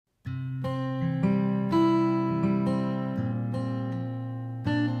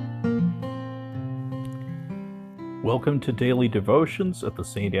Welcome to Daily Devotions at the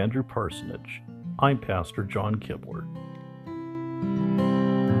St. Andrew Parsonage. I'm Pastor John Kibler.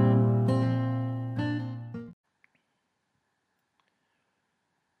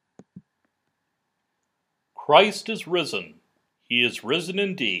 Christ is risen. He is risen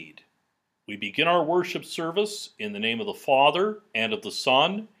indeed. We begin our worship service in the name of the Father, and of the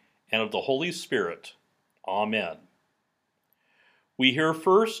Son, and of the Holy Spirit. Amen. We hear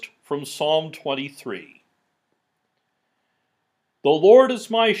first from Psalm 23. The Lord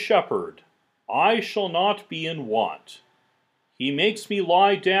is my shepherd, I shall not be in want. He makes me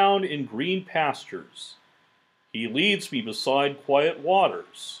lie down in green pastures. He leads me beside quiet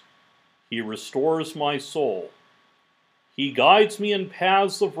waters. He restores my soul. He guides me in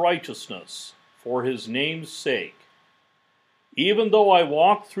paths of righteousness for his name's sake. Even though I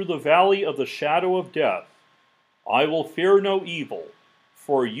walk through the valley of the shadow of death, I will fear no evil,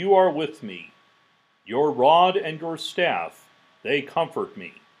 for you are with me. Your rod and your staff, they comfort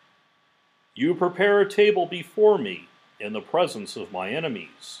me. You prepare a table before me in the presence of my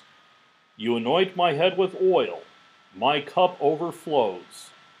enemies. You anoint my head with oil, my cup overflows.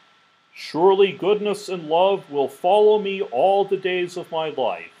 Surely goodness and love will follow me all the days of my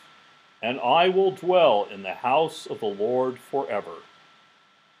life, and I will dwell in the house of the Lord forever.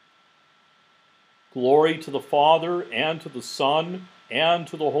 Glory to the Father, and to the Son, and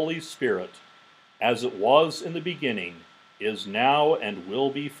to the Holy Spirit, as it was in the beginning, is now, and will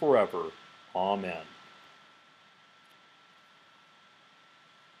be forever. Amen.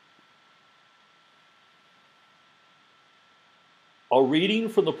 A reading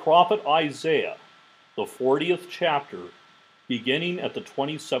from the prophet Isaiah, the 40th chapter, beginning at the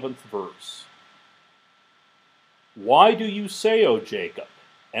 27th verse. Why do you say, O Jacob,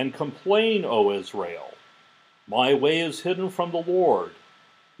 and complain, O Israel? My way is hidden from the Lord.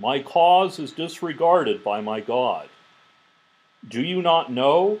 My cause is disregarded by my God. Do you not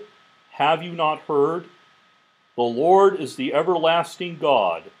know? Have you not heard? The Lord is the everlasting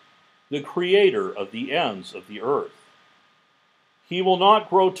God, the creator of the ends of the earth. He will not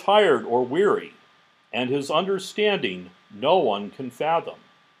grow tired or weary, and his understanding no one can fathom.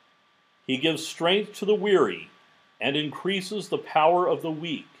 He gives strength to the weary and increases the power of the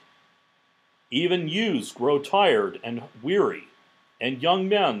weak. Even youths grow tired and weary, and young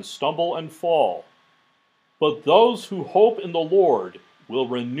men stumble and fall. But those who hope in the Lord will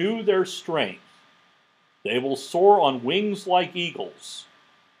renew their strength. They will soar on wings like eagles.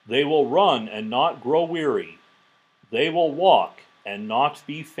 They will run and not grow weary. They will walk and not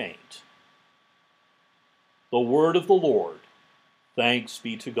be faint. The word of the Lord. Thanks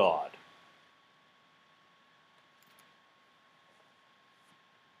be to God.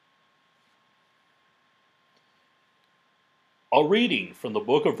 A reading from the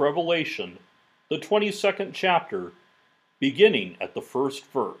book of Revelation, the 22nd chapter, beginning at the first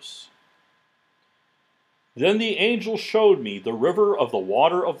verse. Then the angel showed me the river of the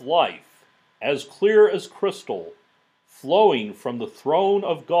water of life, as clear as crystal, flowing from the throne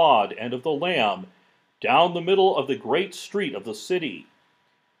of God and of the Lamb down the middle of the great street of the city.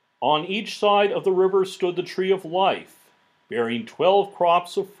 On each side of the river stood the tree of life, bearing 12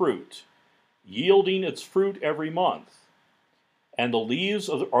 crops of fruit, yielding its fruit every month. And the leaves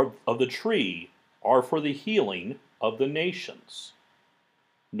of the tree are for the healing of the nations.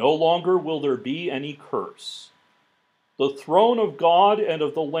 No longer will there be any curse. The throne of God and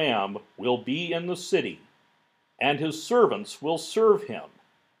of the Lamb will be in the city, and his servants will serve him.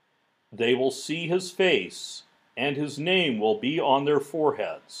 They will see his face, and his name will be on their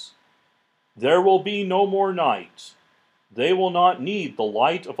foreheads. There will be no more night. They will not need the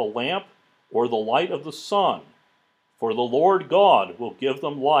light of a lamp or the light of the sun, for the Lord God will give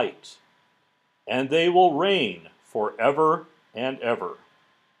them light, and they will reign forever and ever.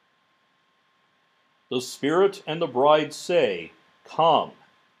 The Spirit and the bride say, Come.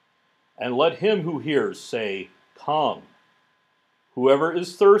 And let him who hears say, Come. Whoever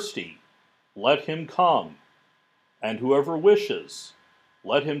is thirsty, let him come. And whoever wishes,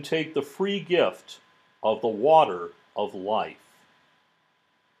 let him take the free gift of the water of life.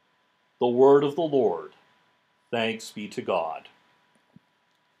 The word of the Lord. Thanks be to God.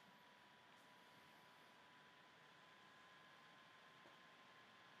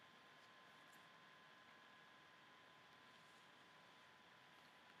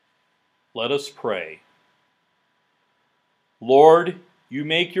 Let us pray. Lord, you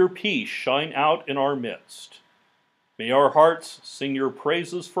make your peace shine out in our midst. May our hearts sing your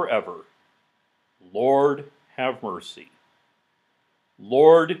praises forever. Lord, have mercy.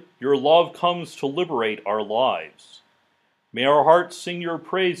 Lord, your love comes to liberate our lives. May our hearts sing your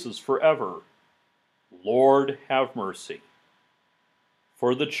praises forever. Lord, have mercy.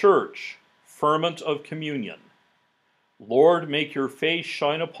 For the Church, ferment of communion, Lord, make your face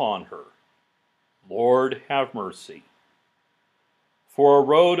shine upon her. Lord, have mercy. For a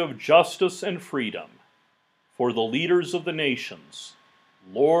road of justice and freedom, for the leaders of the nations,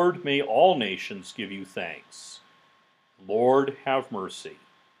 Lord, may all nations give you thanks. Lord, have mercy.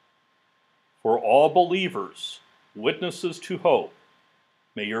 For all believers, witnesses to hope,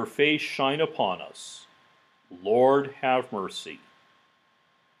 may your face shine upon us. Lord, have mercy.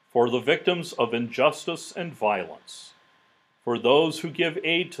 For the victims of injustice and violence, for those who give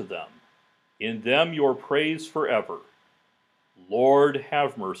aid to them, in them your praise forever. Lord,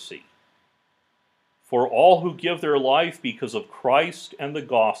 have mercy. For all who give their life because of Christ and the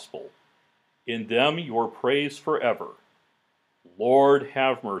gospel, in them your praise forever. Lord,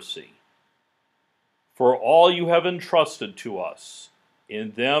 have mercy. For all you have entrusted to us,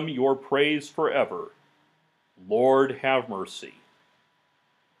 in them your praise forever. Lord, have mercy.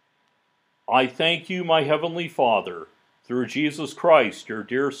 I thank you, my heavenly Father, through Jesus Christ, your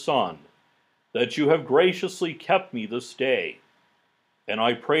dear Son, that you have graciously kept me this day. And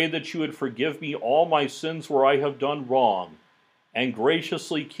I pray that you would forgive me all my sins where I have done wrong, and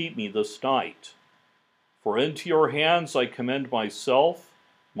graciously keep me this night. For into your hands I commend myself,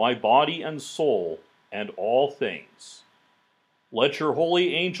 my body and soul, and all things. Let your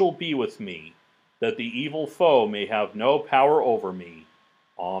holy angel be with me, that the evil foe may have no power over me.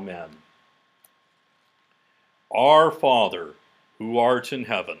 Amen. Our Father, who art in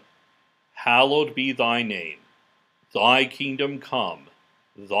heaven, hallowed be thy name. Thy kingdom come,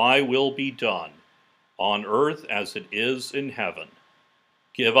 thy will be done, on earth as it is in heaven.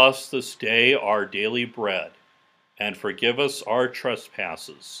 Give us this day our daily bread, and forgive us our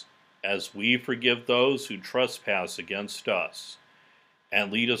trespasses, as we forgive those who trespass against us.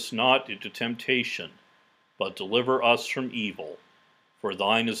 And lead us not into temptation, but deliver us from evil. For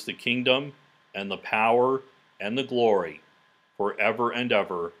thine is the kingdom, and the power, and the glory, forever and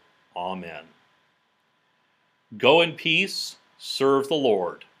ever. Amen. Go in peace, serve the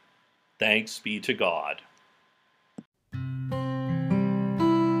Lord. Thanks be to God.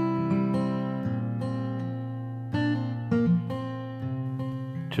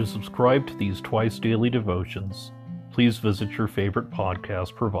 To subscribe to these twice daily devotions, please visit your favorite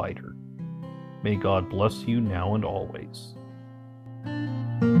podcast provider. May God bless you now and always.